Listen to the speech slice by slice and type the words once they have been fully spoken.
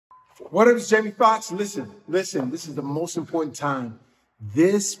What up, it's Jamie Foxx. Listen, this is the most important time.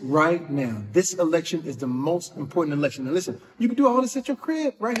 This right now, this election is the most important election. Now listen, you can do all this at your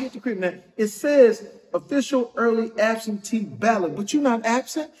crib, right here at your crib. Now, it says official early absentee ballot, but you're not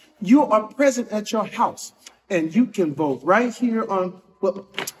absent. You are present at your house, and you can vote right here on,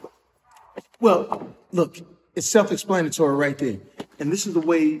 well, look, it's self-explanatory right there. And this is the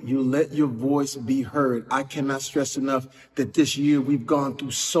way you let your voice be heard. I cannot stress enough that this year we've gone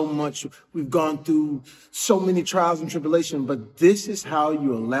through so much. We've gone through so many trials and tribulations, but this is how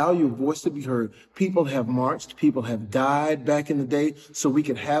you allow your voice to be heard. People have marched. People have died back in the day so we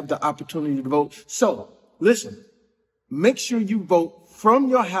could have the opportunity to vote. So listen, make sure you vote from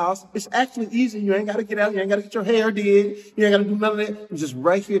your house. It's actually easy. You ain't got to get out. You ain't got to get your hair did. You ain't got to do none of that. You're just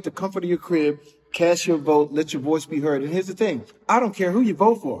right here at the comfort of your crib. Cast your vote. Let your voice be heard. And here's the thing. I don't care who you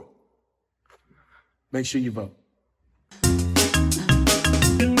vote for. Make sure you vote.